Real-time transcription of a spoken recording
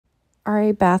All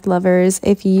right, bath lovers,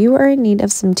 if you are in need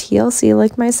of some TLC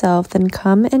like myself, then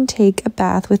come and take a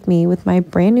bath with me with my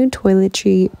brand new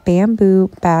toiletry bamboo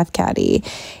bath caddy.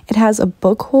 It has a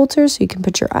book holder so you can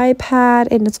put your iPad,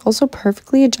 and it's also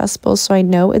perfectly adjustable, so I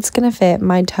know it's going to fit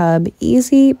my tub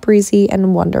easy, breezy,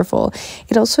 and wonderful.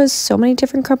 It also has so many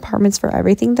different compartments for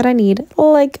everything that I need,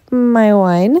 like my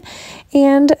wine,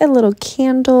 and a little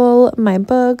candle, my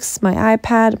books, my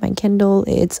iPad, my Kindle.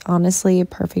 It's honestly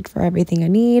perfect for everything I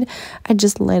need. I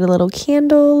just light a little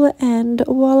candle and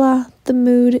voila, the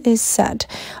mood is set.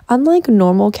 Unlike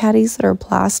normal caddies that are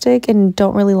plastic and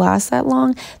don't really last that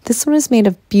long, this one is made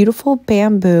of beautiful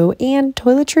bamboo, and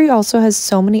toiletry also has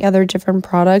so many other different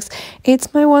products.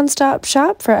 It's my one-stop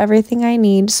shop for everything I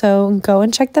need, so go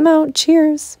and check them out.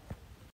 Cheers!